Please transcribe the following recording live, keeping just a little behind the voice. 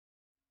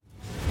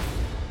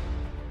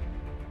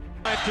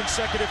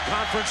Consecutive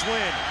conference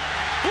win.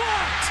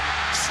 Blocked,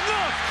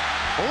 snuffed,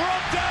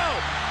 rubbed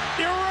out,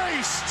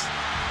 erased.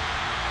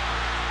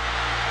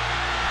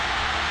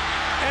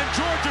 And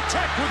Georgia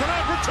Tech with an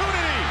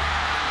opportunity.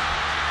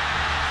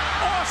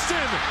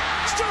 Austin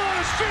still on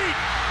his feet.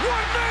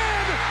 One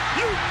man.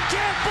 You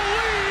can't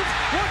believe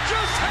what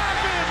just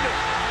happened.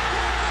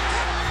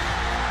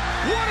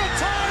 What a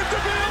time to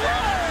be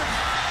alive.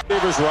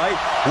 Beavers right,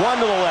 one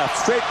to the left,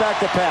 straight back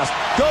to pass,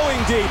 going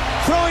deep,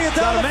 throwing it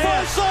down the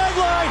far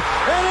sideline,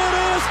 and it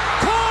is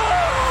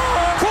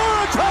caught for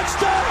a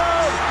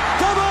touchdown!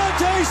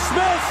 DeVonta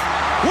Smith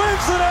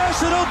wins the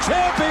national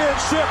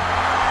championship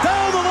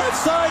down the left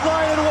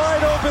sideline and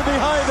wide open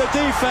behind the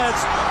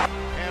defense.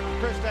 And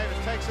Chris Davis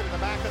takes it in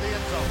the back of the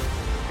end zone.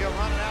 He'll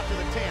run it out to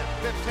the 10,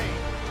 15,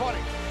 20,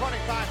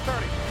 25,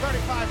 30,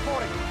 35,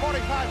 40,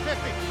 45,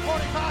 50,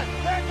 45.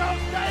 There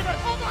goes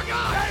Davis. Oh my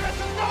God! Davis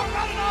is going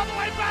running all the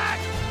way back.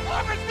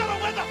 Auburn's going to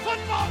win the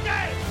football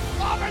game.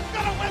 Auburn's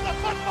going to win the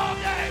football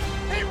game.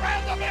 He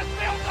ran the missed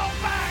field goal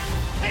back.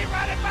 He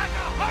ran it back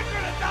 109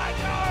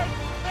 yards.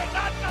 They're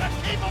not going to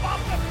keep him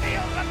off the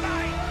field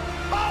tonight.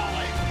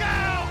 Holy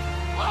cow!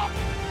 Auburn.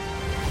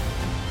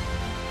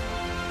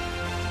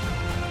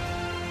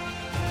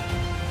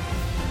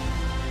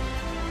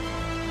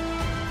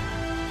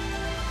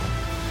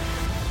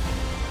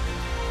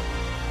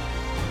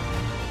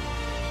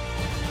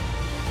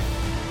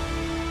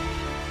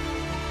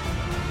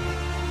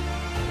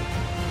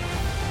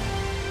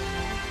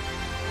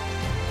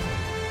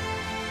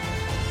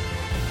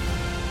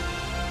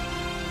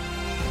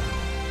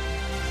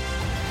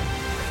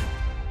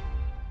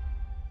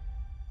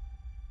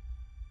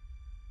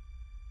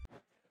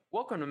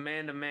 Welcome to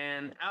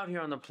Man out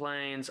here on the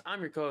plains.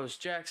 I'm your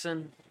co-host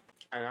Jackson.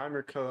 And I'm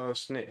your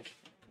co-host Nick.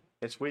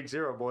 It's week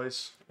 0,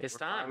 boys. It's We're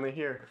time. finally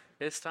here.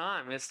 It's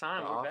time. The We're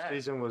back.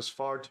 off-season was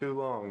far too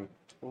long.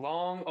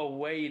 Long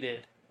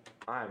awaited.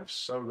 I am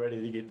so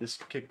ready to get this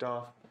kicked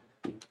off.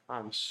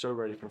 I'm so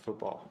ready for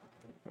football.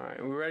 All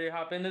right, we ready to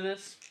hop into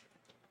this?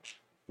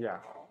 Yeah.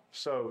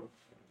 So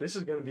this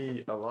is going to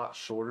be a lot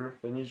shorter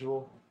than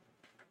usual.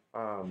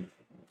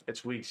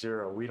 It's week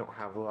 0. We don't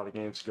have a lot of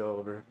games to go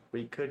over.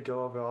 We could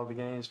go over all the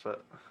games,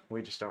 but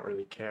we just don't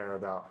really care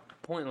about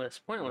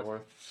Pointless.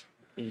 North,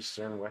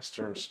 Eastern,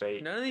 Western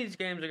State. None of these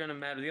games are going to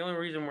matter. The only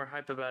reason we're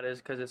hyped about it is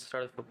because it's the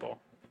start of football.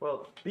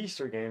 Well, these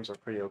 3 games are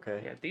pretty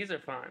okay. Yeah, these are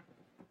fine.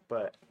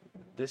 But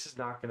this is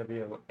not going to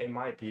be,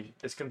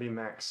 it's going to be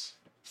max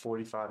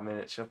 45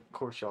 minutes. Of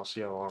course, y'all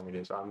see how long it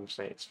is. I'm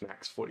saying it's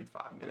max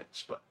 45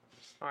 minutes. But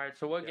All right,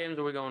 so what games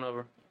are we going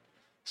over?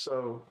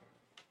 so,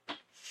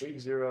 week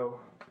 0,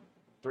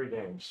 3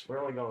 games. We're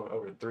only going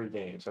over 3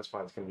 games. That's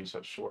why it's going to be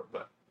so short.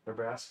 But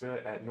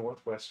Nebraska at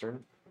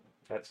Northwestern,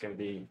 that's going to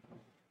be,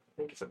 I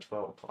think it's a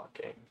 12 o'clock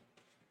game.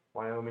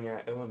 Wyoming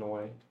at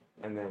Illinois,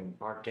 and then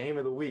our game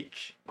of the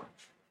week.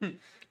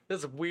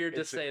 That's weird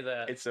to say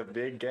that. It's a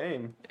big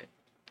game.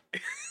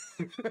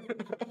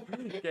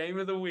 Game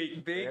of the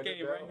week. Big And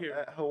game right here.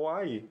 at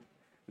Hawaii.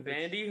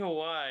 Vandy,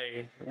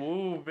 Hawaii.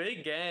 Ooh,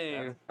 big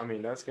game.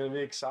 That's going to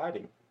be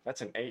exciting.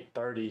 That's an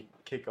 8:30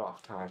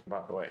 kickoff time,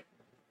 by the way.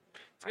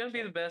 It's going to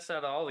be the best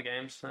out of all the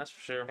games, that's for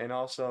sure. And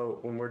also,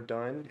 when we're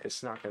done,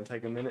 it's not going to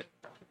take a minute.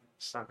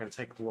 It's not going to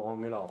take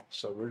long at all.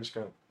 So we're just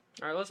going to...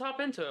 All right, let's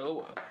hop into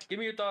it. Give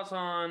me your thoughts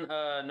on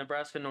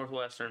Nebraska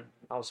Northwestern.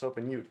 I was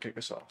hoping you would kick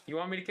us off. You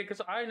want me to kick us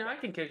off? I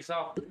can kick us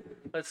off.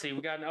 Let's see.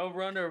 We got an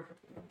over-under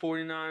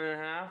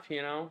 49.5,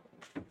 you know.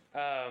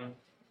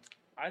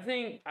 I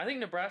think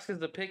Nebraska's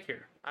the pick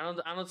here. I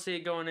don't see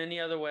it going any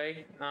other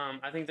way.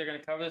 I think they're going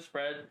to cover the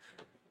spread.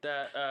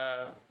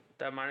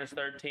 That minus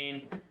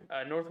 13.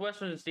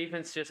 Northwestern's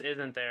defense just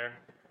isn't there.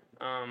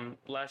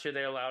 Last year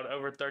they allowed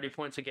over 30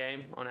 points a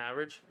game on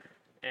average,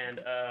 and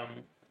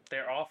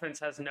their offense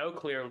has no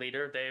clear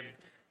leader.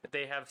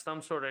 They have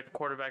some sort of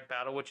quarterback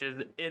battle, which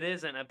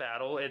isn't a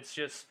battle. It's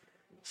just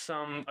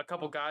a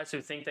couple guys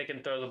who think they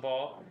can throw the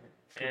ball.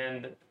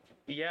 And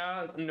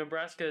yeah,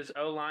 Nebraska's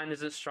O-line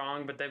isn't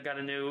strong, but they've got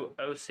a new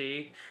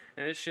OC,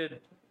 and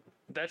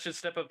that should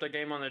step up their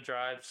game on their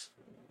drives,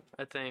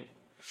 I think.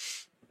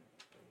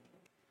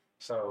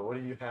 So, what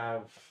do you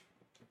have?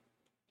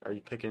 Are you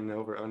picking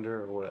over,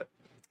 under, or what?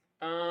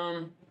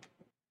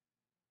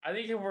 I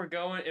think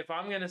if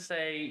I'm going to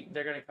say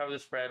they're going to cover the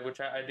spread,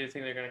 which I do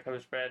think they're going to cover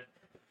the spread,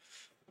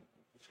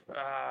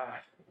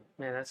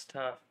 man, that's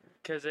tough.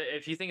 Because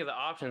if you think of the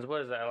options,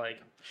 what is that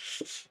like?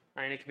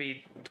 I mean, it could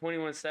be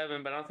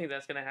 21-7, but I don't think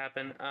that's going to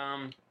happen.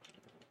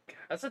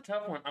 That's a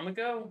tough one. I'm gonna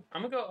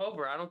go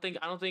over. I don't think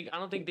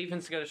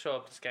defense is going to show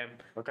up this game.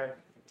 Okay,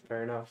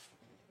 fair enough.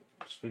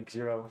 It's week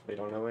 0. They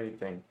don't know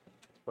anything.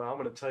 Well, I'm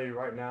going to tell you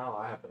right now,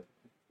 I have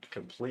a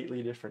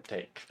completely different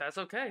take. That's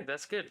okay.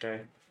 That's good.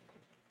 Okay.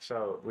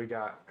 So we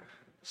got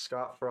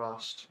Scott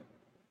Frost,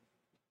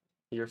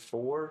 year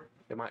 4.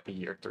 It might be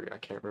year 3. I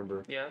can't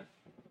remember. Yeah,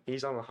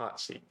 He's on the hot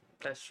seat.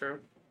 that's true.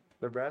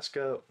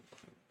 Nebraska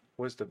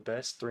was the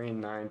best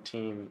 3-9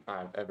 team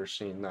I've ever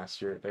seen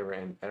last year. They were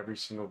in every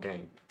single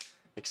game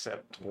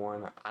except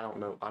one. I don't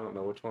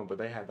know which one, but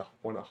they had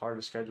one of the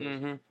hardest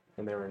schedules, and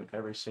and they were in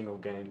every single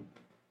game.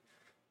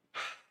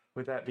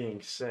 With that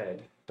being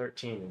said,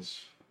 13 is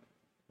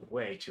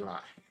way too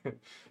high,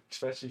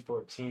 especially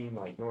for a team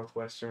like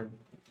Northwestern.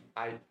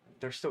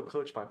 They're still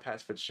coached by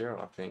Pat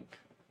Fitzgerald, I think.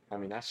 I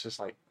mean, that's just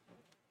like,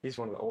 he's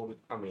one of the oldest.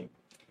 I mean,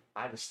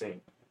 I don't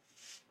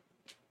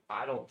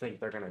think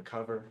they're going to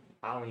cover.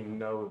 I don't even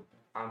know.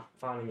 I'm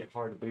finding it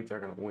hard to believe they're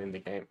going to win the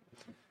game,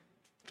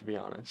 to be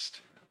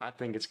honest. I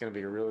think it's going to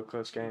be a really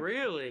close game.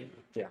 Really?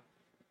 Yeah.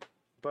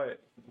 But,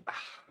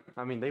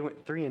 I mean, they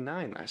went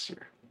 3-9 last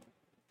year.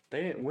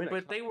 They didn't win.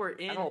 But they were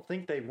in. I don't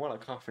think they won a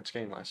conference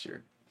game last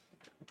year.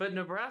 But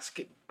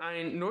Nebraska,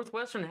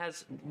 Northwestern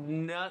has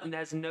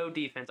no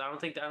defense. I don't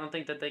think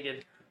that they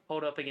could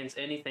hold up against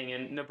anything.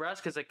 And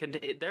Nebraska's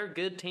they're a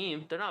good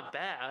team. They're not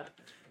bad.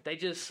 They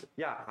just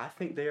I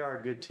think they are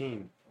a good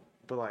team,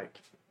 but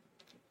like,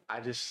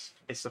 it's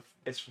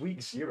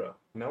week 0.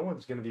 No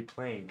one's gonna be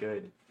playing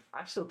good.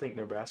 I still think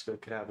Nebraska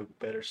could have a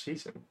better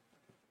season.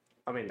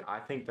 I mean, I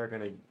think they're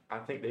gonna go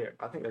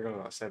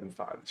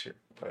 7-5 this year,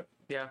 but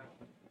yeah.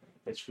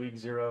 it's week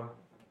 0.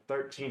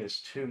 13 is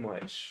too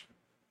much.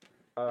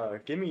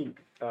 Give me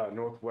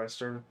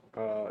Northwestern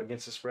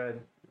against the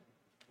spread,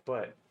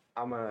 but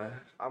I'm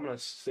gonna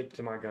stick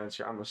to my guns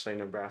here. I'm gonna say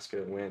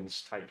Nebraska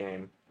wins, tight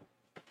game.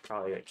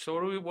 Probably. So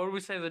what do we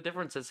say the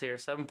difference is here?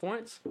 7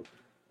 points?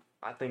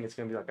 I think it's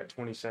gonna be like a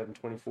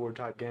 27-24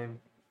 type game.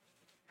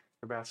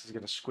 Nebraska's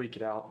gonna squeak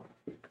it out.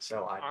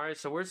 All right,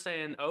 so we're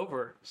saying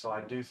over. So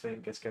I do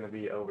think it's gonna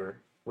be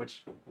over,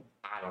 which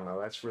I don't know.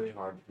 That's really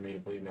hard for me to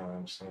believe now that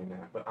I'm saying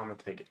that, but I'm gonna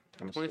take it.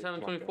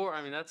 27-24.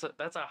 I mean, that's a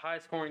high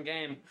scoring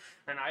game,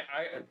 and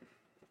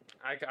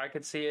I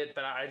could see it,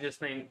 but I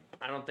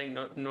don't think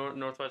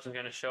Northwestern's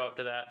gonna show up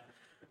to that.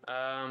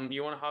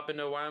 You want to hop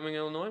into Wyoming,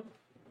 Illinois?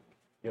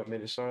 You want me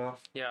to start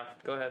off? Yeah,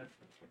 go ahead.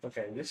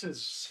 Okay, this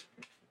is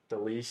the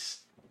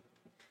least.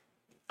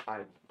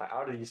 Out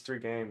of these 3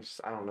 games,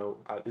 I don't know.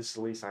 This is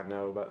the least I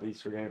know about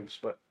these 3 games,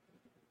 but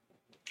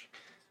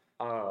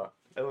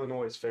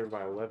Illinois is favored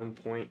by 11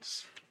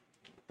 points.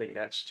 I think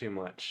that's too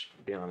much,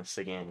 to be honest.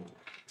 Again,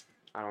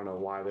 I don't know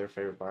why they're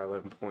favored by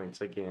 11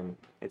 points. Again,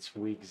 it's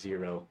week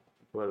 0.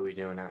 What are we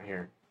doing out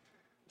here?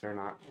 They're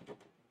not.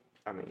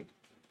 I mean,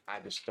 I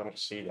just don't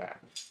see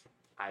that.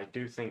 I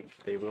do think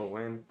they will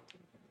win.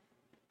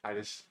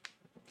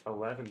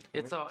 11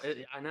 points.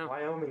 I know.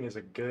 Wyoming is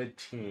a good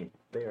team.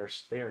 They are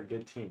a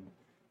good team.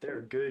 They're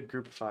a good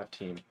Group of 5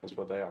 team. Is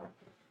what they are.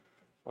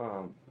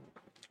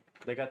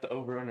 They got the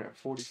over/under at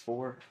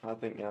 44. I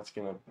think that's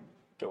gonna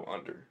go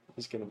under.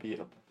 It's gonna be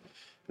a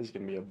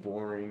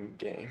boring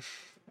game.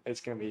 It's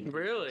gonna be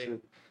really a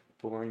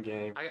boring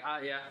game.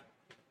 Yeah.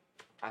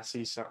 I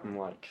see something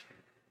like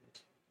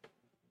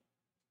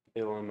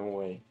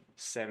Illinois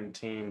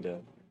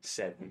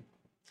 17-7.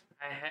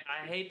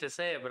 I hate to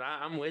say it, but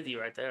I'm with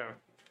you right there.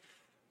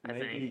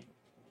 Maybe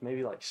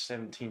like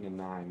 17-9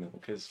 though,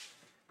 because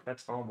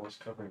that's almost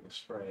covering the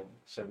spread.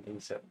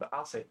 17-7, but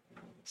I'll say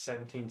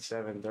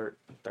 17-7.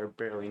 They're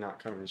barely not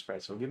covering the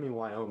spread. So give me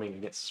Wyoming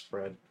against the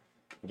spread.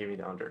 And give me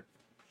the under.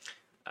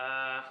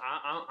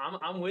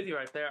 I'm with you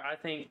right there. I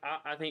think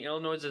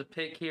Illinois is a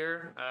pick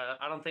here.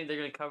 I don't think they're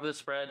going to cover the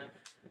spread.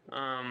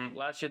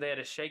 Last year they had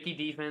a shaky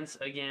defense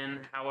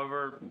again.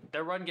 However,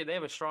 their run game, they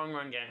have a strong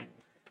run game.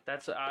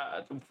 That's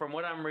from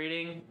what I'm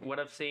reading, what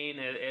I've seen,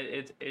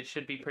 it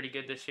should be pretty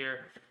good this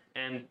year.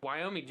 And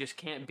Wyoming just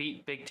can't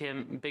beat Big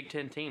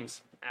Ten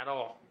teams at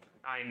all.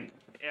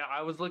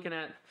 I was looking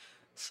at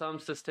some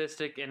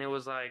statistic and it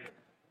was like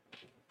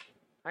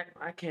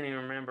I can't even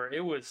remember. It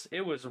was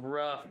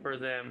rough for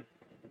them.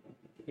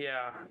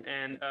 Yeah,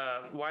 and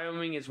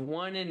Wyoming is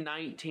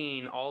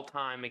 1-19 all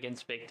time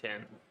against Big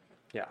Ten.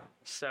 Yeah.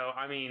 So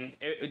I mean,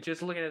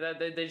 just looking at that,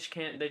 they just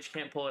can't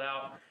pull it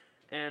out.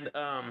 And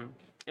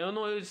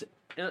Illinois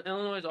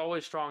is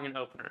always strong in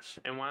openers,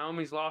 and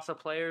Wyoming's lost of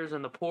players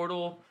in the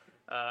portal.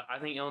 I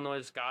think Illinois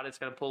it's going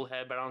to pull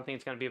ahead, but I don't think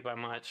it's going to be by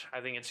much.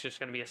 I think it's just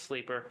going to be a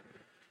sleeper.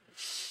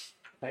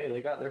 Hey,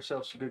 they got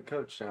themselves a good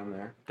coach down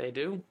there. They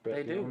do.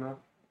 They do.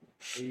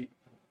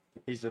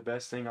 He's the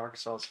best thing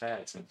Arkansas has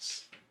had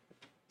since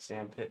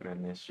Sam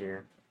Pittman this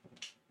year.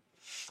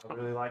 I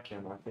really like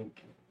him. I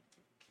think.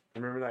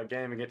 Remember that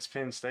game against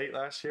Penn State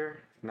last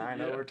year?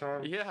 9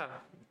 overtime? Yeah.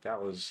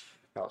 That was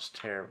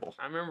terrible.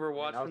 I remember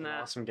watching that. Was an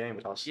awesome game,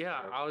 but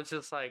terrible. I was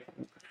just like,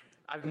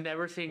 I've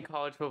never seen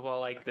college football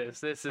like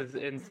this. This is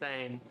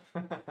insane.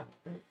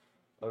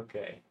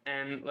 Okay.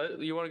 And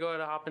you want to go ahead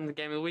and hop into the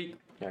game of the week?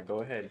 Yeah,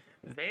 go ahead.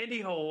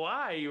 Vandy,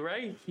 Hawaii,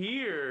 right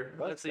here.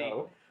 Let's see.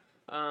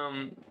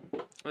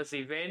 Let's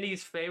see.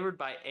 Vandy's favored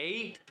by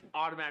 8.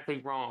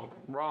 Automatically wrong,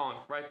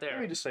 right there.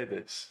 Let me just say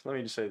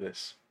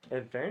this.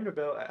 If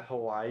Vanderbilt at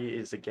Hawaii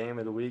is the game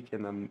of the week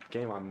and the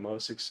game I'm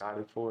most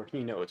excited for,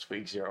 you know it's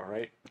week 0,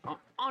 right?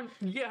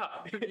 Yeah.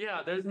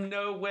 There's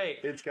no way.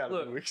 It's got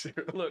to be week 0.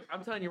 Look,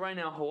 I'm telling you right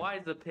now,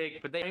 Hawaii's the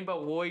pick, but the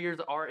Rainbow Warriors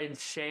are in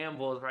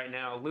shambles right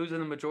now, losing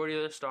the majority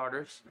of their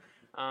starters.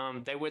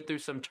 They went through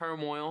some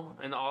turmoil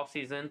in the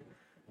offseason.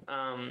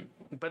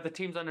 But the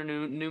team's under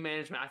new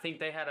management. I think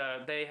they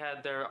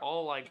had their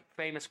all like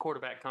famous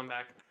quarterback come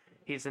back.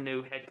 he's the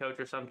new head coach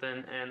or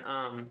something,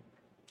 and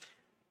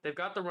they've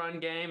got the run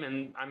game,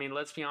 and I mean,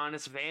 let's be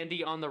honest,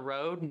 Vandy on the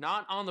road,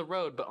 not on the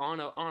road, but on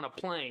a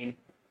plane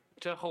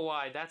to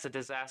Hawaii, that's a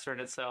disaster in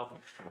itself.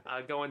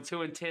 Going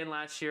 2-10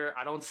 last year,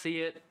 I don't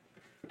see it.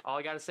 All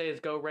I got to say is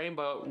go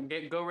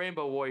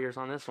Rainbow Warriors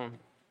on this one.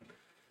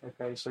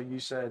 Okay, so you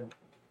said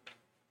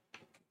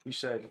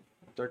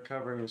they're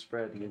covering the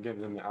spread and you're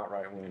giving them the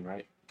outright win,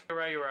 right? You're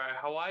right.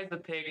 Hawaii's the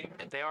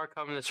pick. They are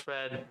covering the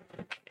spread.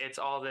 It's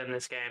all in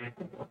this game.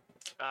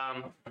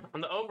 On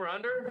the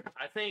over-under,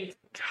 I think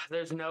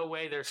there's no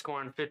way they're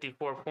scoring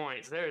 54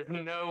 points. There is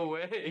no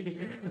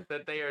way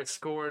that they are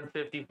scoring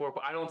 54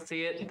 points. I don't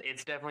see it.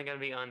 It's definitely going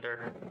to be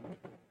under.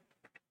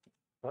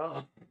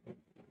 Well,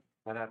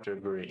 I'd have to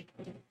agree.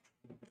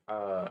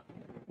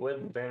 Where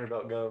did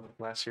Vanderbilt go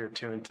last year?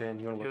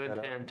 2-10. You want to look that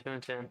up?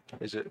 2-10.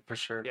 Is it for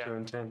sure Yeah.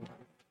 2-10?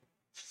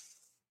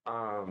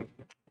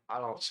 I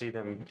don't see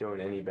them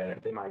doing any better.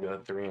 They might go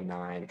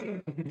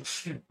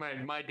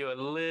 3-9, Might do a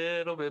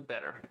little bit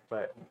better.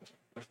 but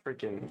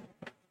freaking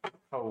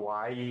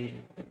Hawaii,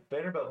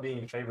 Vanderbilt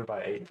being favored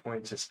by 8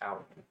 points is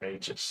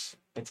outrageous.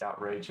 It's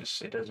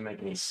outrageous. It doesn't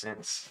make any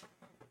sense.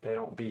 They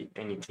don't beat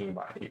any team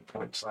by 8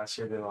 points. Last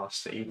year they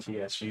lost to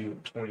ETSU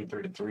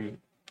 23-3.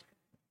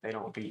 They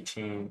don't beat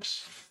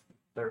teams.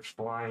 They're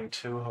flying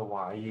to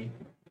Hawaii.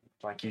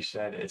 Like you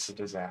said, it's a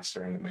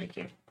disaster in the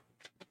making.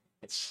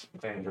 It's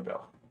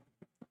Vanderbilt.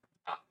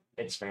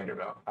 It's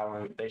Vanderbilt.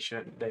 They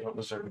don't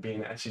deserve to be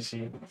in the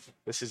SEC.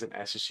 This is an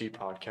SEC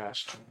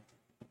podcast.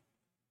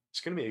 It's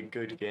gonna be a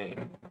good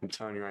game. I'm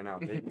telling you right now.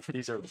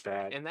 These are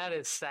bad. And that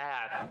is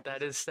sad.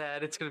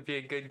 It's going to be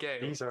a good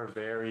game. These are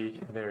very,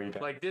 very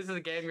bad. Like, this is a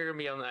game you're going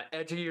to be on the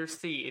edge of your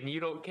seat, and you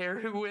don't care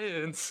who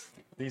wins.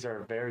 These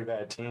are very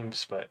bad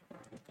teams, but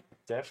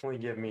definitely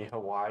give me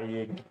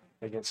Hawaii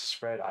against the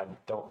spread. I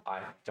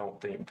don't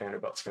think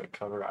Vanderbilt's gonna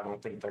cover. I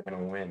don't think they're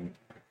gonna win.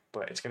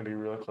 But it's going to be a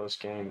real close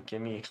game.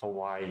 Give me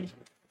Hawaii.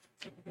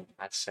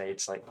 I'd say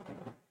it's like,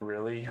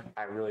 really?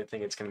 I really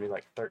think it's going to be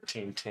like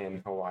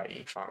 13-10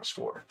 Hawaii final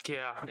score.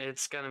 Yeah,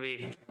 it's going to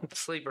be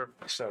sleeper.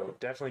 So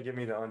definitely give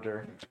me the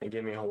under and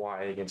give me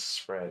Hawaii against the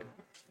spread.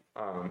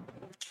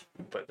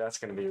 But that's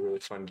going to be a really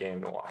fun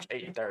game to watch.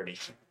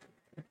 8:30.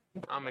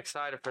 I'm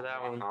excited for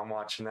that one. I'm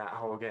watching that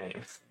whole game.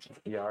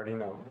 You already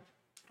know.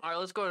 All right,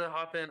 let's go to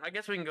hop in. I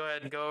guess we can go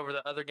ahead and go over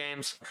the other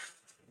games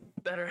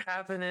that are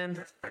happening.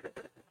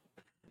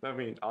 I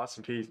mean,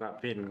 Austin Peay's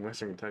not beating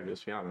Western Kentucky,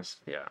 let's be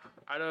honest. Yeah,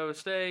 Idaho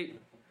State.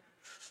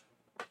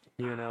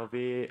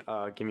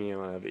 UNLV, give me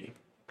UNLV.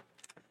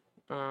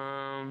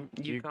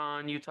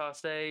 UConn, Utah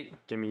State.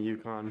 Give me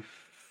UConn.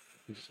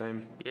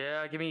 Same.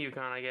 Yeah, give me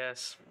UConn, I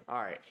guess.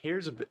 All right,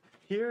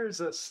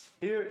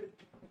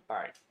 all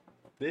right,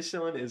 this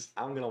one is,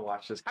 I'm going to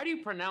watch this. How do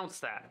you pronounce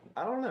that?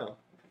 I don't know.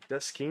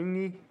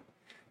 Duskini,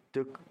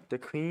 the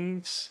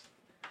Queens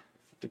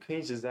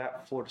is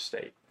at Florida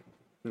State.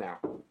 Now.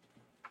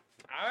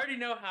 I already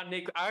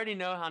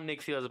know how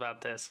Nick feels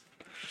about this.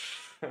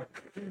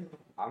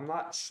 I'm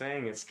not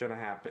saying it's going to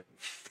happen.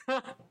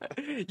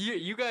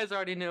 You guys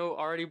already know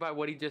by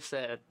what he just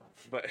said.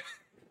 But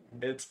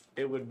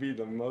it would be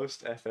the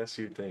most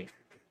FSU thing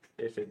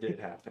if it did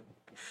happen.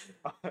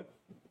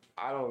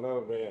 I don't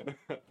know, man.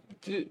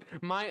 Dude,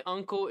 my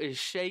uncle is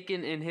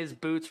shaking in his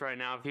boots right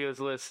now if he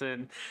was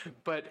listening.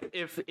 But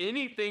if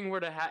anything were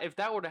to if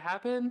that were to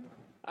happen,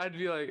 I'd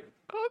be like,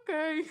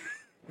 okay.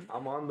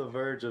 I'm on the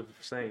verge of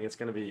saying it's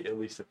going to be at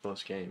least a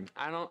close game.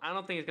 I don't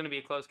think it's going to be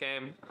a close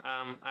game.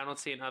 I don't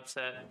see an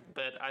upset,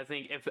 but I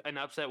think if an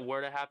upset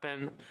were to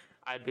happen,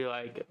 I'd be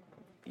like,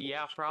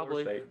 yeah,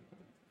 probably. Florida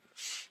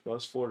State.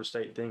 Most Florida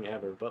State thing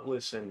ever. But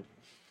listen,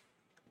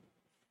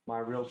 my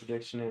real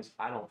prediction is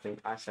I don't think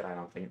it's going to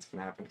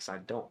happen because I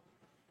don't.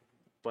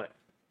 But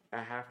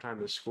at halftime,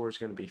 the score is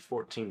going to be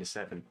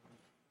 14-7,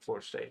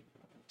 Florida State.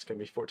 It's going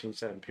to be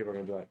 14-7. People are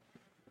going to be like,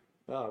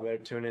 oh, I better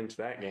tune into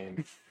that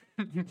game.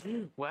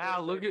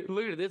 Wow, look at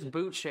this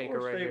boot shaker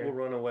Florida right State here. will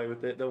run away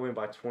with it. They'll win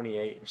by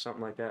 28 or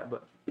something like that.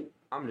 But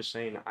I'm just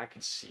saying, I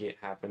could see it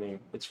happening.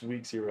 It's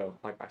week 0.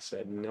 Like I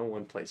said, no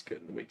one plays good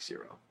in week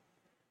 0.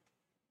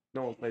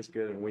 No one plays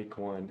good in week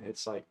 1.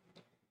 It's like,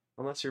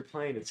 unless you're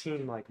playing a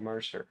team like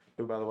Mercer,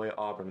 who, by the way,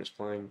 Auburn is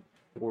playing,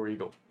 War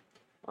Eagle.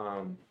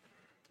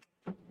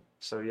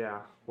 So, yeah.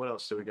 What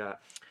else do we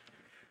got?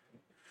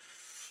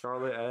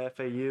 Charlotte at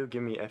FAU.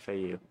 Give me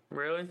FAU.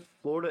 Really?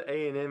 Florida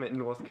A&M at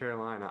North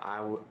Carolina.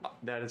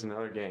 That is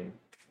another game.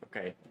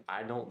 Okay,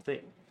 I don't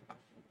think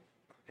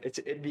it's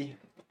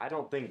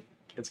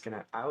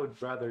gonna. I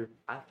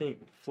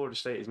think Florida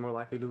State is more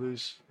likely to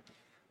lose,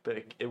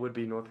 but it would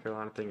be North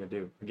Carolina thing to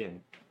do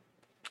again.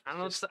 I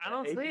don't see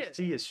it. ACC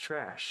is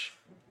trash.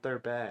 They're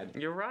bad.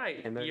 You're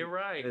right. You're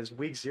right. It's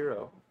week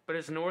 0. But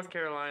it's North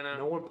Carolina.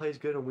 No one plays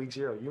good in week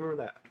 0. You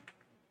remember that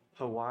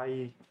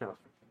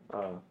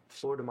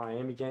Florida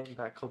Miami game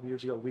back a couple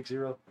years ago, week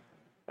 0?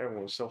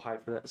 Everyone was so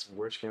hyped for that. It's the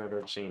worst game I've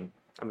ever seen.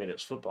 I mean, it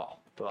was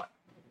football, but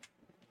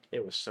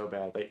it was so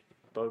bad.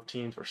 Both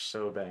teams were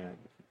so bad.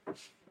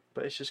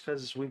 But it's just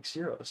because it's week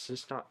 0. It's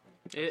just not.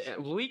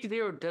 Week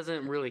 0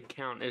 doesn't really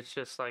count. It's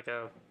just like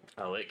a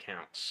Oh, it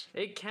counts.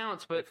 It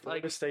counts, but If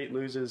Florida like State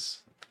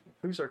loses,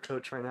 who's our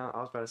coach right now?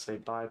 I was about to say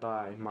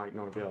bye-bye Mike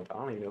Norvell, but I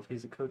don't even know if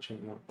he's a coach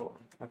anymore. Well,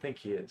 I think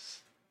he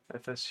is.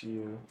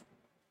 FSU.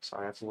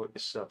 Sorry, I have to look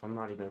this up. I'm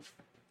not even.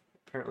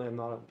 Apparently, I'm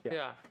not.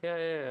 yeah.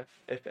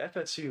 If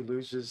FSU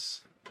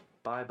loses,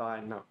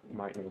 bye-bye no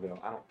Mike Norvell.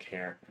 I don't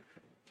care.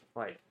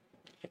 Like,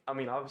 I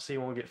mean, obviously he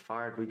won't get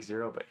fired week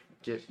 0, but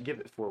give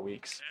it 4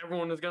 weeks.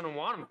 Everyone is gonna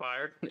want him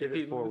fired. Give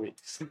it 4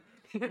 weeks.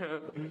 Yeah.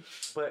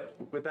 But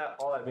with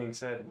all that being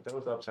said,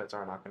 those upsets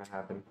are not going to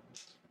happen.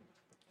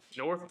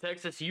 North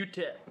Texas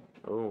UTEP.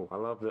 Oh, I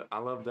love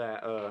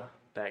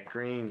that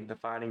green, the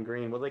fighting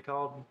green. What are they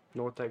called?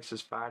 North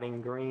Texas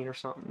Fighting Green or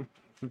something?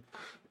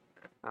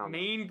 I don't know.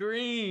 Mean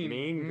Green.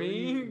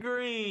 Mean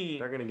Green.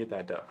 They're gonna get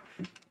that dub.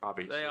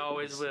 Obviously. They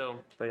always will.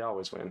 They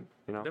always win,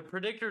 you know? The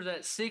predictor's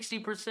at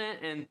 60%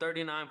 and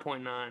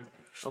 39.9.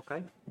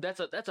 Okay. That's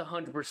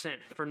 100%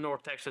 for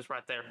North Texas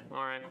right there.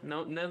 All right.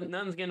 No,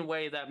 nothing's getting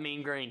away with that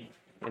Mean Green.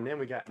 And then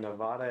we got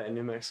Nevada and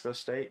New Mexico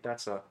State.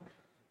 That's a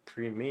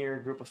premier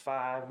group of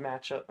 5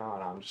 matchup. Oh,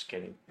 no, I'm just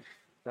kidding.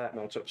 That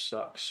matchup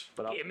sucks.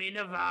 But Give me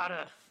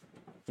Nevada.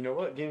 you know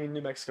what? Give me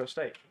New Mexico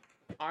State.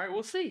 All right,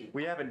 we'll see.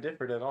 We haven't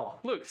differed at all.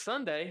 Look,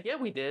 Sunday. Yeah,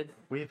 we did.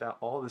 We've got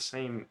all the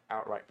same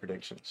outright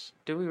predictions.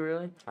 Do we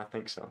really? I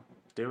think so.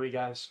 Do we,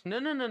 guys? No.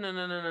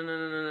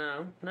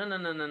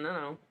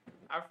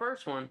 Our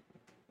first one.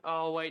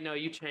 Oh wait, no,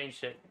 you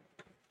changed it.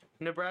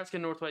 Nebraska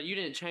Northwest. You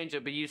didn't change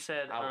it, but you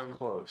said I was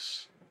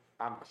close.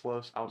 I'm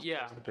close. I was Yeah.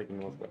 close to picking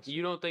Northwest.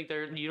 you don't think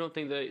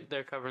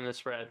they're covering the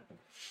spread.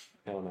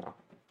 Hell no.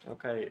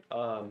 Okay.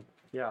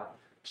 Yeah.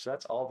 So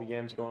that's all the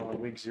games going on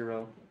week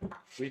 0.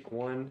 Week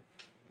 1,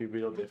 be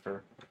real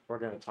different. We're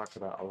gonna talk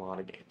about a lot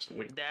of games.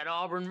 That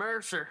Auburn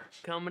Mercer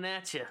coming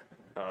at you.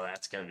 Oh,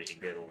 that's gonna be a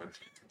good one.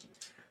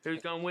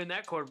 Who's gonna win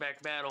that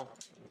quarterback battle?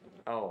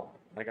 Oh,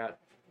 I got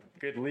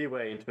good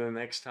leeway into the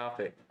next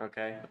topic.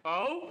 Okay.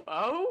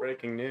 Oh!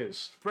 Breaking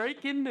news.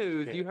 Breaking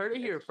news. You heard it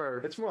here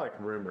first. It's more like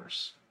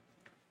rumors.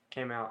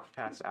 Came out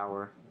past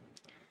hour.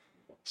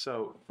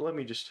 So let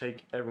me just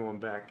take everyone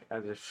back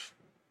as if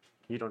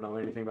you don't know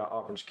anything about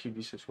Auburn's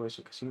QB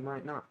situation, because you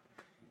might not.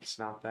 It's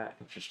not that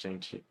interesting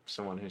to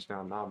someone who's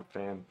not an Auburn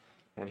fan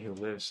and who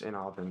lives in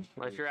Auburn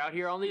Unless you're out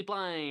here on these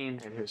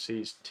plains. and who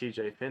sees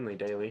TJ Finley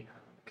daily,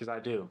 because I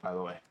do, by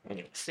the way.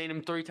 Anyway, Seen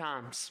him 3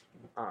 times.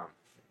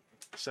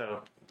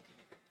 so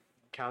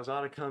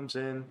Calzada comes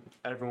in.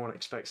 Everyone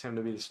expects him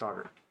to be the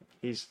starter.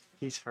 He's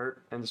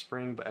hurt in the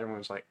spring, but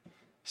everyone's like,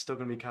 still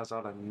gonna be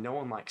Calzada. No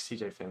one likes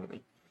TJ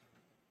Finley.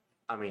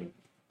 I mean,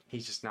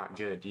 he's just not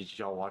good. Did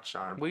y'all watch the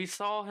Iron Bowl? We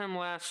saw him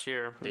last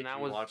year, Did and that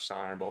you was watch the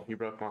Iron Bowl? He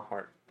broke my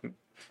heart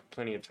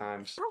plenty of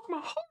times. broke my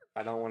heart.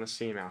 I don't want to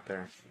see him out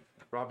there.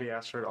 Robbie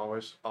Ashford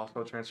always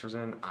also transfers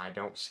in. I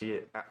don't see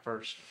it at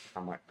first.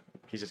 I'm like,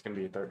 he's just gonna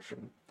be a third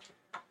string.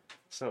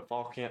 So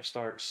fall camp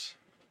starts.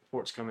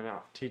 Reports coming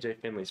out. TJ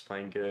Finley's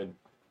playing good.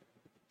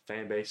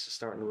 Fan base is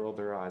starting to roll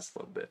their eyes a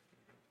little bit.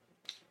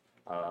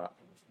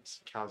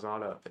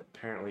 Calzada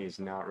apparently is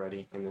not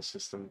ready in the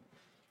system.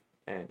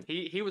 And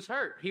He was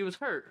hurt.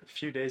 a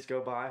few days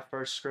go by.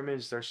 First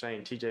scrimmage, they're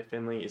saying TJ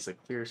Finley is a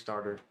clear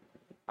starter.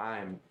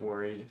 I'm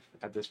worried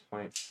at this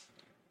point.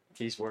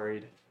 He's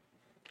worried.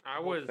 I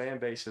The was. fan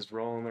base is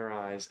rolling their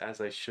eyes as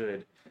they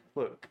should.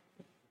 Look,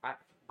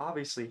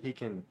 obviously he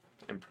can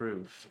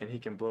improve and he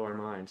can blow our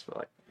minds,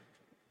 but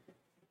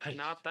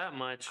Not that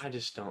much. I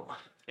just don't.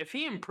 If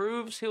he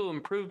improves, he'll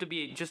improve to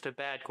be just a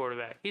bad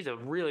quarterback. He's a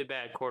really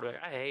bad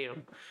quarterback. I hate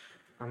him.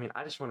 I mean,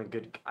 I just want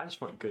good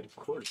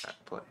quarterback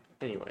play.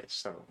 Anyway,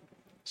 so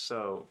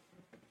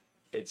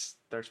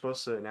they're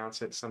supposed to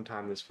announce it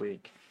sometime this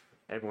week.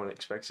 Everyone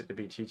expects it to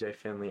be TJ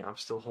Finley. I'm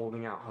still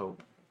holding out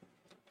hope.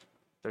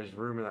 There's a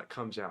rumor that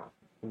comes out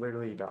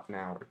literally about an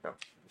hour ago.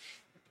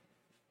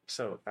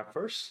 So at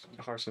first,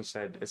 Harsin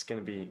said he's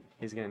going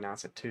to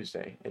announce it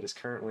Tuesday. It is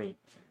currently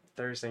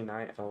Thursday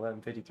night at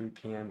 11:53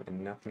 p.m.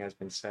 and nothing has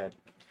been said.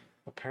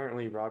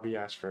 Apparently, Robbie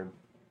Ashford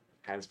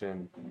has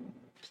been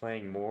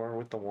playing more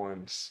with the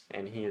ones,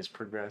 and he has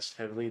progressed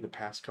heavily the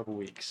past couple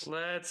weeks.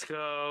 Let's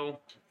go.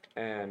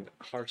 And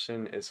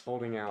Harsin is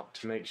holding out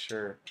to make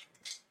sure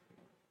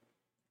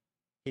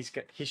he's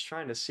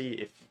trying to see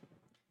if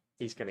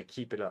he's going to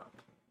keep it up.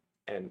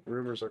 And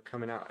rumors are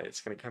coming out.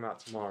 It's going to come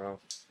out tomorrow.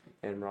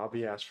 And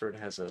Robbie Ashford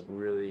has a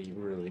really,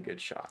 really good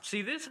shot.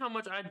 See, this is how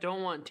much I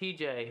don't want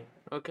TJ.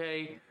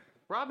 Okay,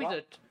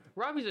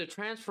 Robbie's a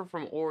transfer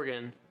from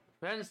Oregon.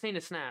 Who hasn't seen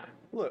a snap.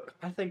 Look,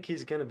 I think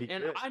he's going to be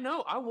And good. I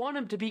know, I want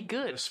him to be The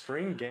good.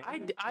 spring game.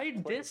 I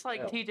dislike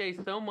well.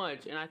 TJ so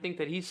much, and I think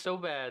that he's so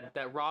bad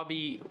that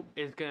Robbie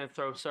is going to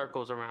throw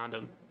circles around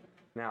him.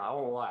 Now, I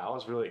won't lie. I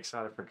was really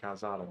excited for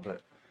Calzada,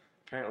 but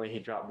apparently he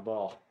dropped the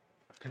ball.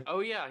 Oh,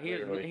 yeah,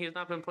 Literally. he has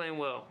not been playing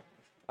well.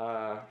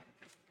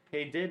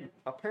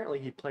 Apparently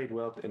he played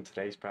well in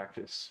today's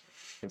practice,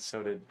 and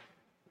so did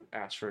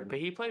Ashford. But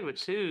he played with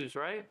twos,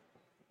 right?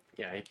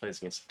 Yeah, he plays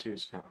against the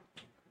twos now.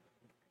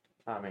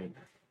 I mean,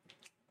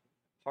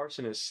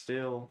 Harsin is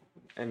still,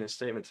 in his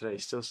statement today,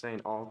 still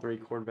saying all 3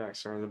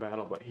 quarterbacks are in the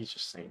battle, but he's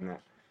just saying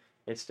that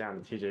it's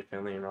down to TJ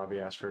Finley and Robbie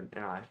Ashford,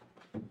 and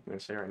I'm gonna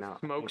say right now.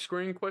 Smoke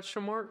screen?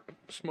 Question mark.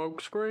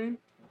 Smoke screen.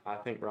 I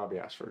think Robbie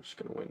Ashford's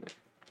gonna win it.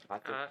 I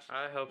think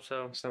I hope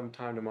so.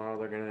 sometime tomorrow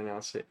they're gonna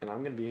announce it, and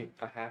I'm gonna be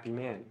a happy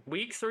man.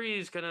 Week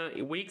 3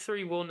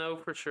 we'll know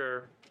for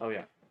sure. Oh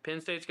yeah. Penn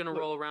State's gonna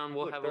roll around.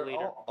 We'll have a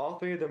leader. All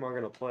three of them are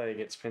gonna play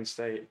against Penn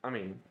State. I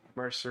mean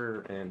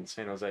Mercer and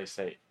San Jose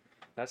State.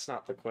 That's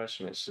not the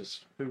question. It's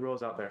just who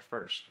rolls out there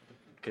first,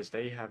 because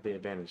they have the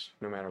advantage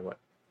no matter what.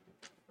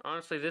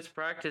 Honestly, this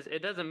practice,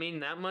 it doesn't mean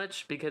that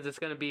much because it's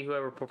going to be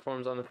whoever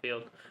performs on the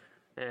field.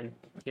 And,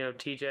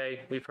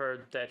 TJ, we've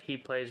heard that he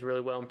plays really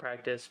well in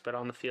practice, but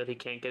on the field he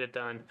can't get it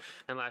done.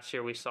 And last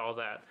year we saw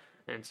that.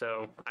 And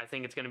so I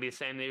think it's going to be the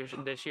same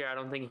this year. I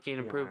don't think he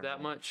can improve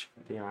that much.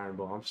 The Iron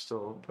Bowl, I'm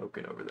still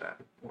poking over that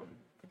one.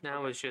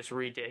 Now it's just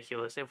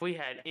ridiculous. If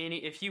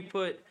you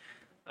put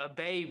a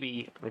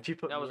baby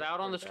that was out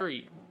on the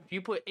street, if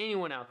you put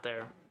anyone out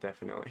there.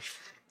 Definitely.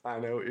 I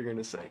know what you're going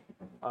to say.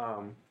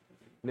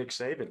 Nick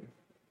Saban,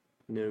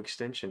 new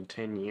extension,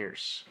 10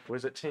 years.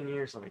 Was it 10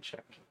 years? Let me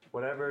check.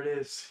 Whatever it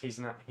is, he's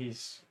going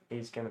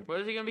to. What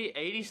is he going to be,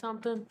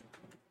 80-something?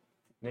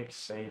 Nick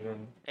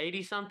Saban.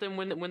 80-something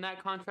when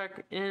that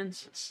contract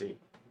ends? Let's see.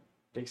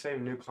 Nick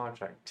Saban, new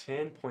contract,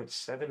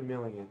 $10.7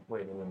 million.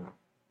 Wait, no.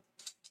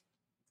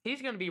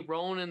 He's going to be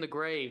rolling in the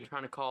grave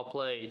trying to call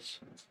plays.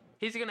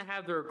 He's going to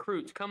have the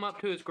recruits come up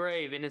to his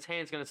grave and his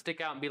hand's going to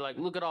stick out and be like,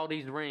 look at all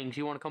these rings.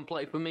 You want to come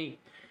play for me?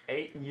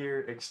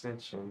 8-year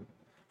extension.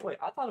 Wait,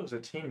 I thought it was a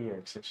 10-year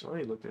extension. Let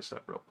me look this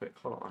up real quick.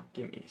 Hold on.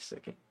 Give me a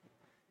second.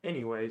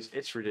 Anyways,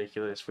 it's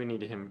ridiculous. We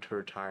need him to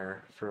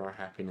retire for our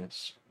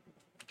happiness.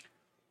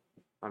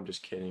 I'm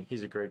just kidding.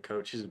 He's a great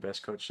coach. He's the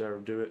best coach to ever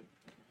do it.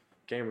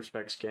 Game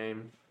respects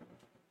game.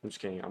 I'm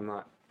just kidding. I'm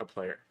not a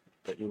player,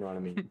 but you know what I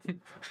mean.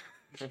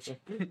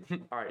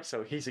 All right,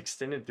 so he's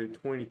extended through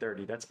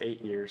 2030. That's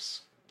 8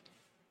 years.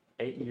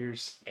 8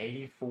 years,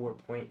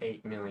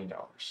 $84.8 million.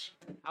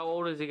 How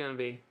old is he going to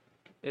be?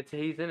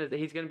 He's going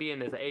to be in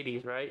his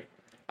 80s, right?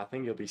 I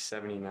think he'll be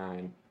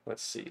 79.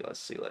 Let's see.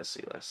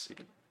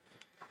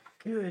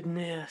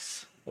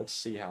 Goodness. Let's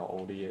see how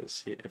old he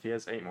is. If he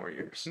has 8 more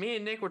years. Me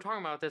and Nick were talking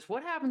about this.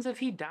 What happens if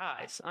he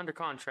dies under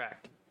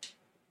contract?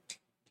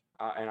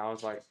 And I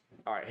was like,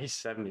 all right, he's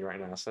 70 right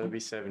now, so it'll be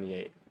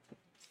 78.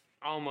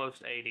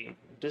 Almost 80.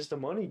 Does the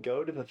money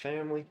go to the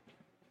family?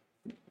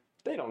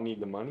 They don't need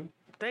the money.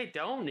 They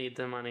don't need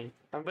the money,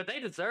 but they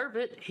deserve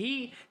it.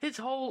 He's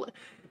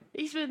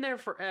been there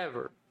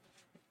forever.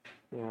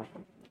 Yeah.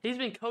 He's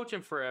been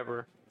coaching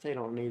forever. They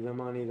don't need the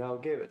money. They'll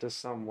give it to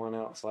someone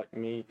else like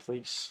me,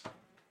 please.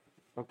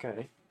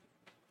 Okay.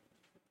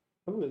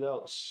 Who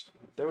else?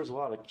 There was a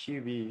lot of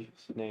QB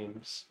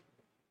names,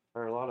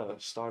 or a lot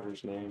of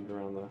starters named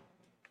around the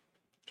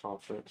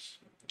conference.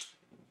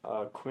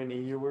 Quinn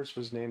Ewers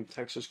was named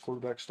Texas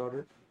quarterback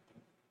starter.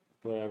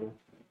 Whatever.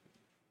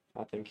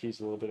 I think he's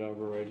a little bit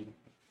overrated.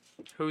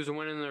 Who's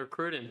winning the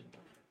recruiting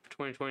for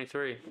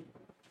 2023?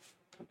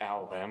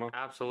 Alabama.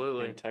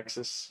 Absolutely. And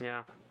Texas.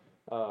 Yeah.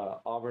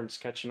 Auburn's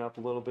catching up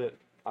a little bit.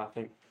 I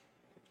think,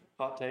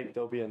 hot take,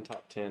 they'll be in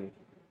top 10.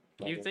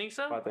 You think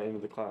so? By the end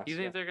of the class. You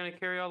think they're going to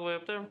carry all the way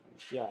up there?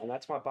 Yeah, and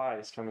that's my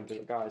bias coming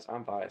through. Guys,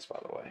 I'm biased, by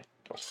the way.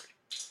 Don't worry.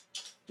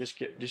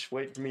 Just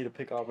wait for me to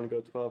pick Auburn and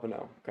go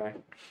 12-0, okay?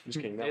 Just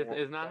kidding.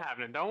 It's not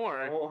happening. Don't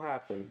worry. That won't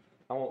happen.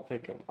 I won't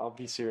pick them. I'll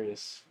be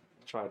serious.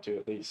 Try to,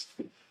 at least.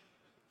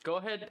 Go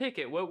ahead, pick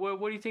it. What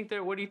do you think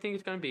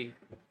it's going to be?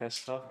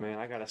 That's tough, man.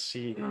 I gotta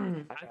see.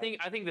 I think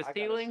the I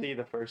ceiling. gotta see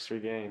the first 3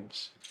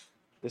 games.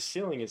 The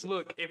ceiling is.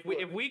 Look, if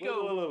we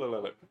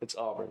go. Look. It's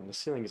Auburn. The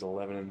ceiling is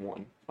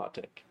 11-1. Hot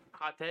take.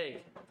 Hot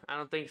take. I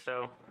don't think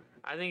so.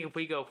 I think if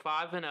we go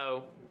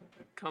 5-0,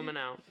 coming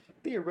out.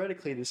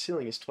 Theoretically, the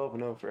ceiling is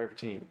 12-0 for every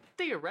team.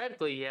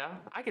 Theoretically, yeah.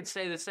 I could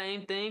say the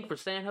same thing for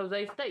San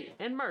Jose State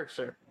and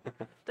Mercer.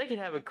 They could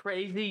have a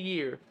crazy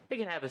year. They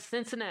could have a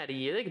Cincinnati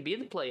year. They could be in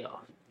the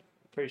playoffs.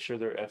 Pretty sure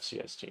they're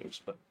FCS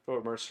teams,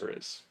 or Mercer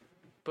is.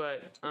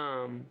 But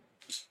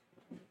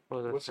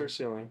What's their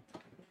ceiling?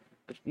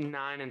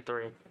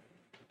 9-3.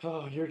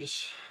 Oh,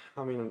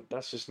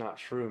 that's just not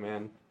true,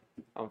 man.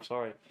 I'm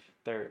sorry.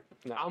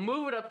 I'll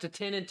move it up to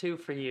 10-2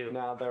 for you.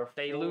 Now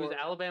they lose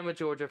Alabama,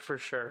 Georgia for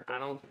sure.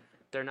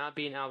 They're not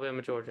beating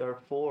Alabama, Georgia. Their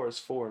floor is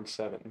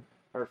 4-7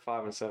 or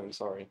 5-7.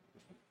 Sorry.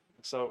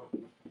 So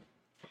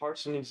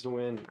Harsin needs to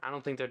win. I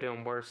don't think they're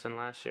doing worse than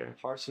last year.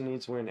 Harsin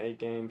needs to win 8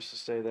 games to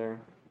stay there.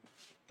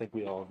 I think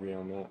we all agree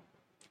on that.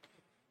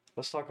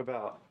 Let's talk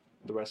about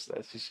the rest of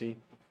the SEC.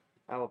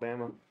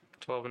 Alabama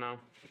 12-0.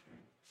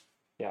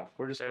 Yeah,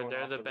 we're just.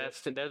 They're the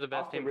best. They're the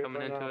best team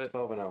coming into it.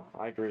 12-0.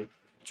 I agree.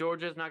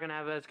 Georgia's not gonna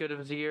have as good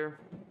of a year.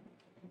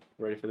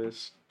 Ready for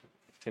this?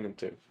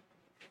 10-2.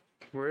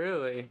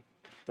 Really?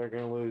 They're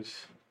gonna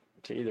lose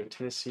to either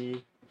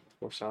Tennessee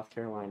or South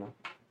Carolina,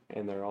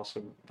 and they're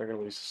gonna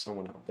lose to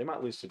someone else. They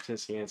might lose to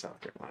Tennessee and South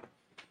Carolina.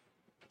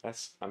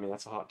 That's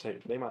a hot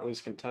take. They might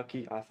lose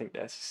Kentucky. I think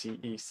the SEC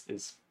East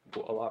is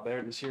a lot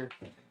better this year.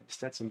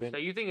 Stetson Bennett. So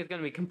you think it's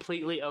gonna be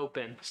completely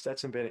open?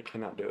 Stetson Bennett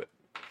cannot do it.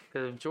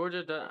 Because if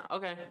Georgia does,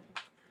 okay.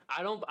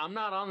 I'm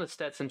not on the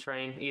Stetson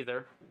train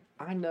either.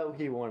 I know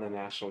he won a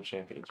national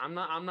championship. I'm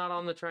not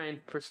on the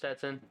train for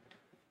Stetson.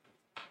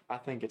 I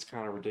think it's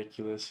kind of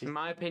ridiculous. In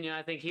my opinion,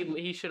 I think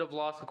he should have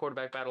lost the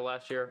quarterback battle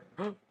last year.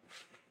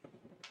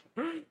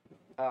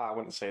 I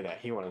wouldn't say that.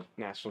 He won a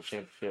national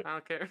championship. I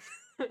don't care.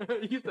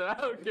 You said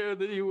I don't care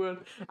that he would.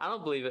 I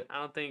don't believe it. I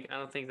don't think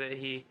that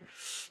he.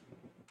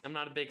 I'm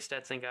not a big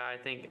Stetson guy. I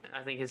think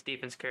his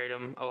defense carried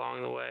him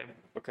along the way.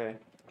 Okay.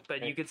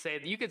 But you could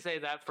say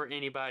that for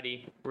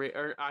anybody,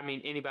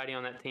 anybody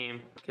on that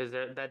team, because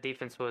that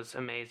defense was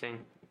amazing.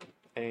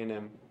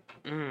 A&M.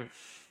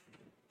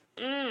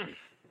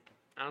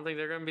 I don't think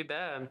they're gonna be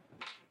bad.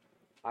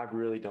 I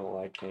really don't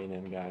like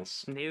A&M,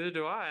 guys. Neither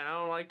do I. And I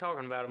don't like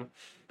talking about them.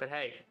 But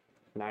hey,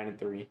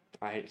 9-3.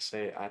 I hate to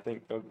say it. I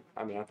think they'll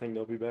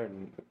be better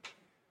than.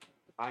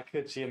 I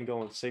could see them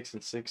going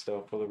 6-6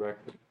 though, for the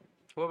record.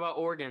 what about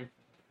Oregon?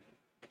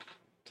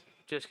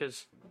 Just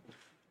because,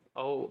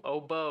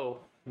 Bo.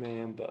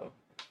 Man, though.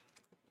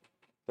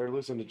 They're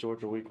losing to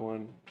Georgia week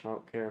 1. I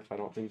don't care if I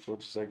don't think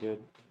Georgia's that good.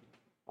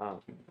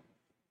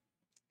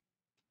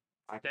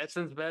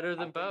 Stetson's better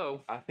than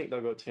Bo. I think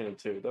they'll go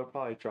 10-2. They'll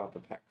probably drop a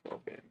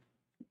Pac-12 game.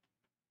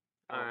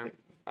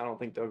 I don't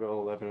think they'll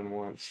go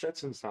 11-1.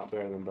 Stetson's not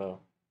better than Bo.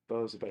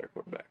 Bo's a better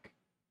quarterback.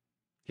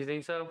 You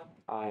think so?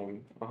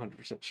 I'm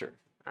 100% sure.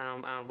 I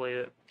don't believe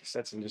it.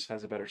 Stetson just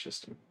has a better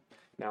system.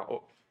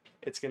 Now,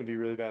 it's going to be a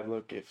really bad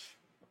look if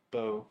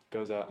Bo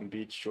goes out and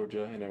beats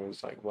Georgia and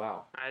everyone's like,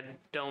 wow. I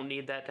don't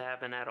need that to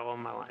happen at all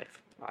in my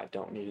life. I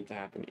don't need it to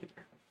happen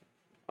either.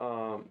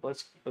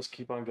 Let's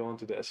keep on going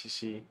to the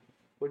SEC.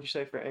 What'd you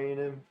say for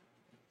A&M?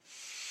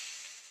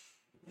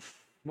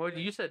 What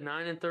you said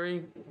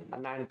 9-3?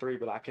 9-3,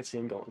 but I could see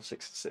them going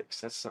 6-6.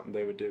 That's something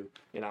they would do,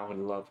 and I would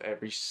love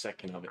every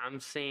second of it. I'm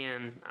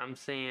seeing.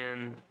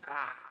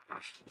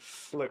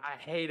 Look, I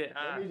hate it.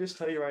 let me just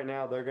tell you right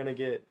now, they're gonna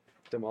get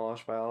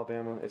demolished by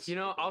Alabama.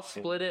 I'll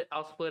split it.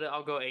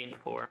 I'll go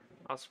 8-4.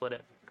 I'll split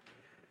it.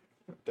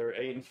 They're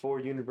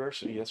 8-4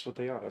 university. That's what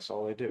they are. That's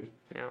all they do.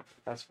 Yeah.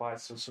 That's why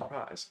it's a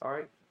surprise. All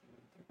right,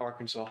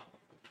 Arkansas.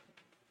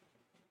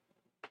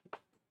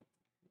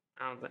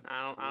 I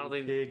don't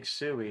think. Big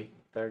Suey.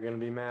 They're gonna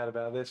be mad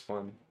about this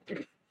one.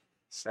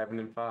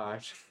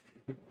 7-5.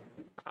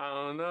 I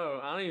don't know.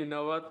 I don't even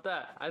know about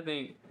that. I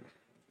think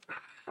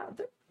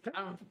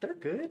They're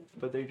good,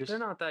 but they're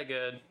not that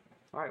good.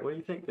 All right, what do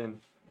you think then?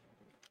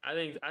 I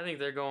think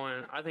they're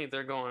going. I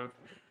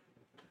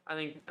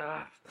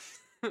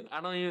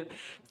don't even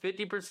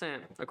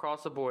 50%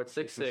 across the board.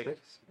 6-6.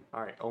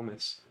 All right, Ole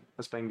Miss.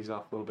 Let's bang these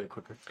off a little bit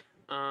quicker.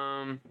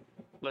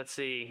 Let's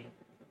see.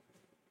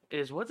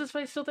 Is what's his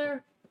face still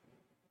there?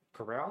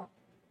 Corral?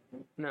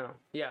 No.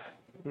 Yeah.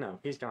 No,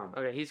 he's gone.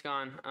 Okay, he's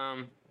gone.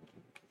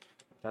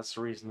 That's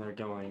the reason they're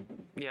going.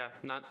 Yeah,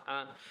 not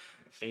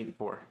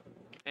 8-4.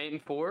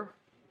 8-4.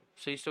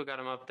 So you still got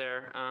him up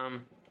there.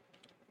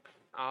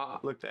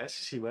 Look, the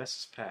SEC West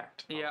is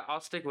packed. Yeah,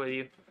 I'll stick with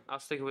you.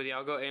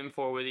 I'll go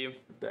 8-4 with you.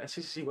 The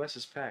SEC West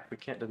is packed. We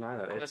can't deny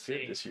that. It's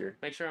good this year.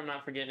 Make sure I'm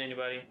not forgetting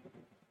anybody.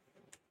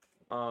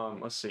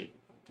 Let's see.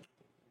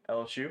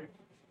 LSU.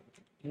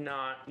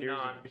 Not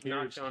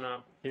showing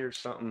up. Here's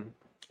something.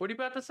 What are you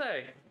about to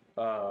say?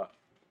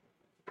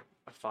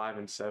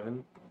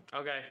 5-7.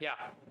 Okay,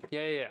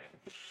 yeah.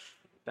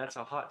 That's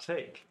a hot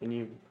take, and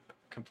you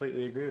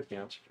completely agree with me.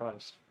 I'm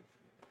surprised.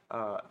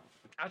 I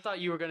thought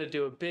you were gonna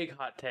do a big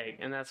hot take,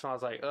 and that's why I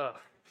was like, ugh.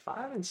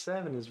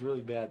 5-7 is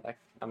really bad. That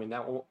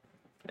won't.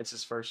 It's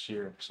his first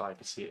year, so I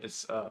can see it.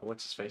 It's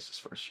what's his face's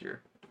first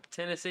year.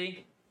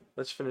 Tennessee.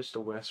 Let's finish the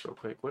West real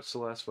quick. What's the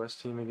last West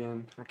team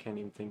again? I can't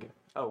even think of.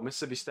 Oh,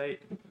 Mississippi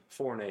State,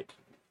 4-8.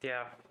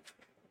 Yeah.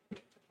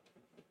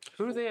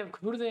 Who do they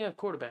have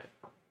quarterback?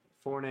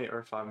 4-8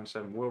 or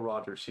 5-7. Will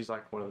Rogers. He's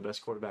like one of the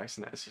best quarterbacks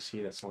in the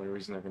SEC. That's the only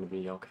reason they're going to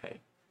be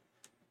okay.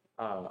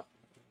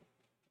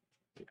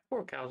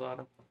 Poor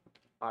Calzada.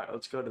 All right,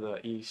 let's go to the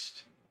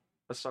East.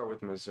 Let's start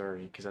with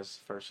Missouri because that's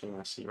the first thing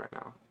I see right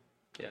now.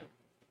 Yeah.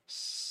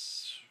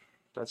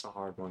 That's a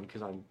hard one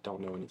because I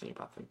don't know anything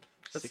about them.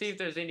 Let's see if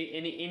there's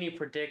any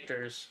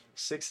predictors.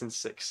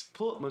 6-6.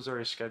 Pull up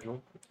Missouri's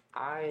schedule.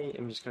 I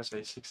am just gonna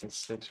say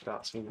 6-6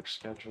 without seeing their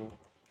schedule.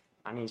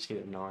 I need to see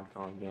their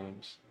non-con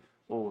games.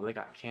 Oh, they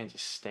got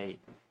Kansas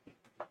State.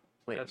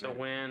 Wait, that's a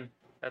win.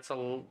 That's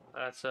a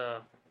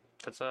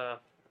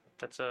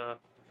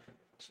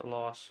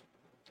loss.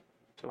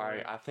 All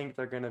right, I think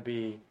they're gonna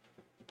be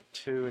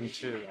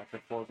 2-2 after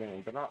 4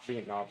 games. They're not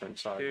beating Auburn.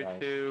 Sorry,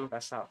 guys. 2-2.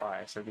 That's not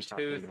biased. They're just not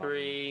beating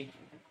 2-3.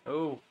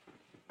 Oh.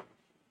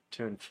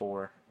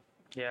 2-4.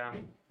 Yeah.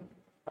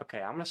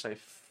 Okay, I'm gonna say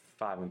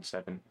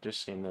 5-7.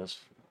 Just seeing those.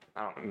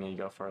 I don't need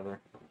to go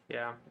further.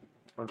 Yeah.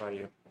 What about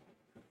you?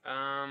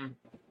 4-8.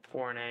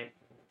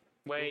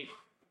 Wait,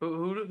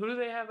 who do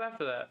they have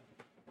after that?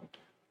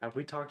 Have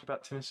we talked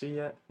about Tennessee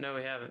yet? No,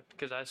 we haven't.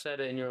 Because I said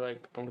it and you're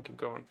like, I'm gonna keep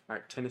going. All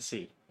right,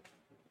 Tennessee.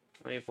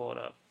 Let me pull it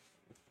up.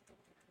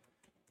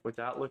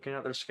 Without looking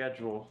at their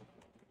schedule,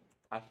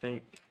 I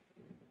think.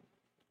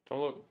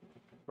 Don't look.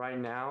 Right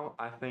now,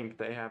 I think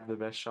they have the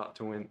best shot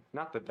to win.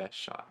 Not the best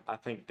shot. I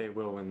think they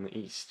will win the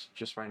East.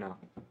 Just right now.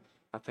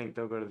 I think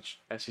they'll go to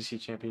the SEC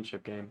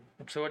championship game.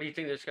 So what do you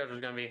think their schedule is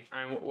going to be?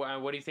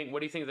 What do you think? What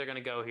do you think they're going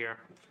to go here?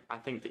 I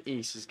think the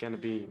East is going to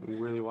be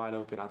really wide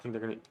open. I think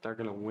they're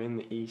gonna win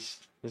the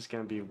East. It's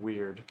going to be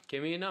weird.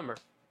 Give me a number.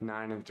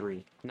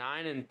 9-3.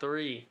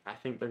 9-3. I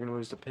think they're going to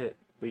lose to Pitt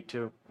week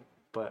 2,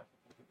 but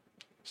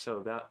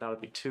so that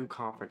would be 2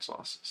 conference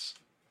losses.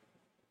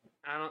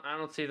 I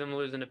don't see them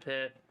losing to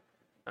Pitt.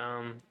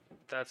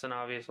 That's an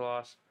obvious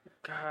loss.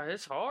 God,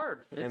 it's hard.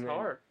 It's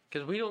hard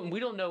because we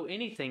don't know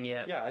anything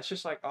yet. Yeah, it's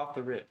just like off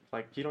the rip.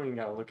 Like you don't even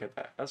got to look at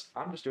that.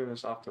 I'm just doing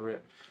this off the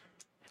rip.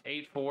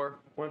 8-4.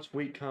 Once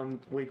week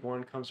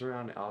 1 comes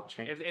around, I'll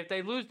change. If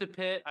they lose to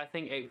Pitt, I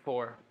think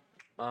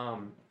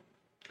 8-4.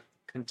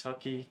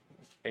 Kentucky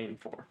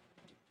 8-4.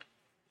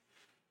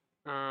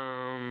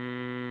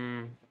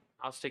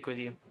 I'll stick with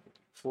you.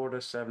 Florida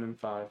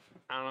 7-5.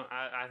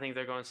 I think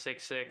they're going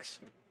 6-6.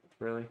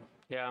 Really?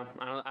 Yeah,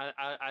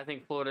 I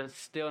think Florida's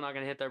still not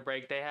going to hit their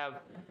break. They have,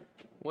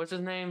 what's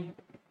his name?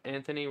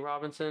 Anthony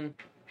Robinson?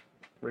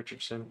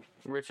 Richardson.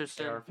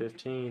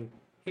 AR-15.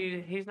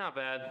 He's not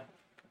bad.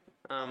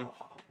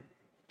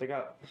 They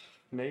got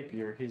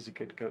Napier. He's a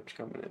good coach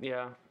coming in.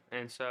 Yeah,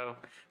 and so,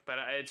 but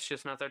it's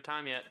just not their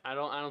time yet. I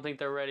don't think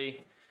they're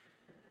ready.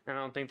 I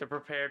don't think they're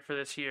prepared for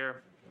this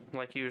year,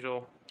 like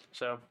usual.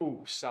 So.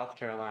 Ooh, South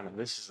Carolina.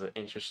 This is an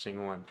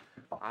interesting one.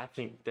 I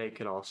think they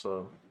could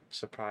also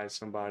surprise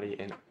somebody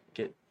and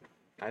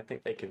I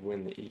think they could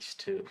win the East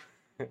too.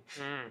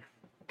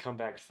 Come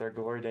back to their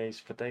glory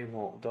days, but they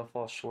won't. They'll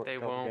fall short a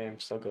couple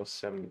games. They'll go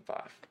 7-5.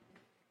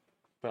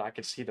 But I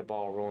could see the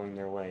ball rolling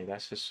their way.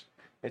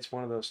 It's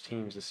one of those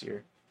teams this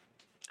year.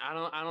 I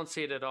don't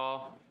see it at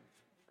all.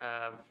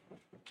 I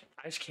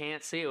just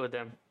can't see it with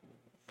them.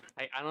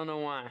 I don't know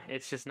why.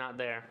 It's just not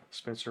there.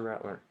 Spencer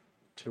Rattler.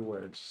 2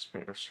 words.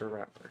 Spencer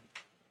Rattler.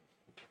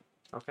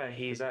 Okay.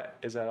 Is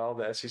that all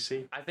the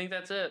SEC? I think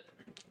that's it.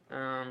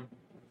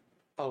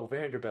 Oh,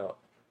 Vanderbilt.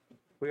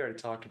 We already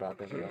talked about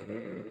Vanderbilt.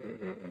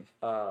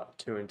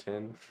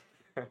 2-10.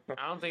 I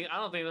don't think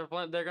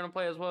they're gonna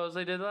play as well as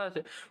they did last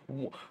year.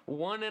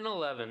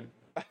 1-11.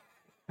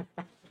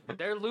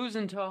 They're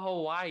losing to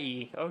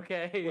Hawaii.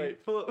 Okay.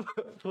 Wait, pull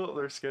up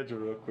their schedule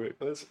real quick.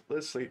 Let's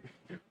see.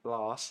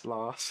 Loss.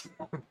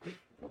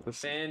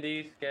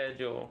 Sandy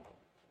schedule.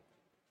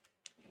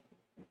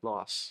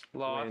 Loss.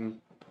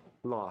 Win.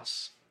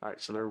 Loss. All right,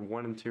 so they're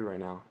 1-2 right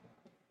now.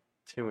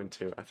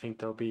 2-2. I think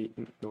they'll beat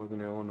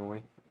Northern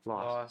Illinois.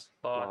 Loss.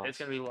 It's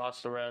gonna be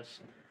lost the rest.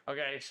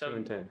 Okay, so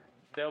 2-10.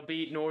 they'll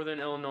beat Northern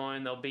Illinois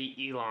and they'll beat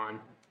Elon.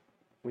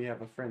 We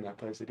have a friend that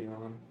plays at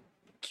Elon.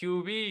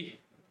 QB1,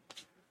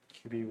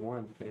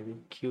 baby.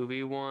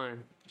 QB1.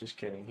 Just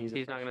kidding. He's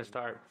not gonna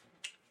start.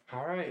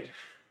 All right.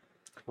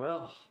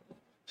 Well,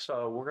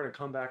 so we're gonna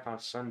come back on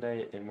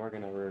Sunday and we're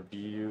gonna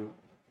review.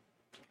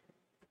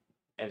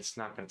 And it's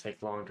not gonna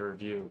take long to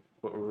review.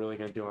 What we're really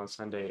gonna do on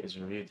Sunday is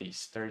review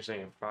these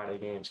Thursday and Friday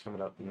games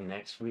coming up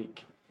next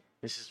week.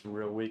 This is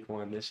real week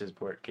 1. This is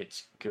where it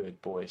gets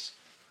good, boys.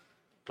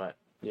 But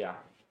yeah,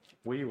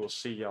 we will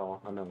see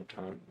y'all another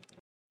time.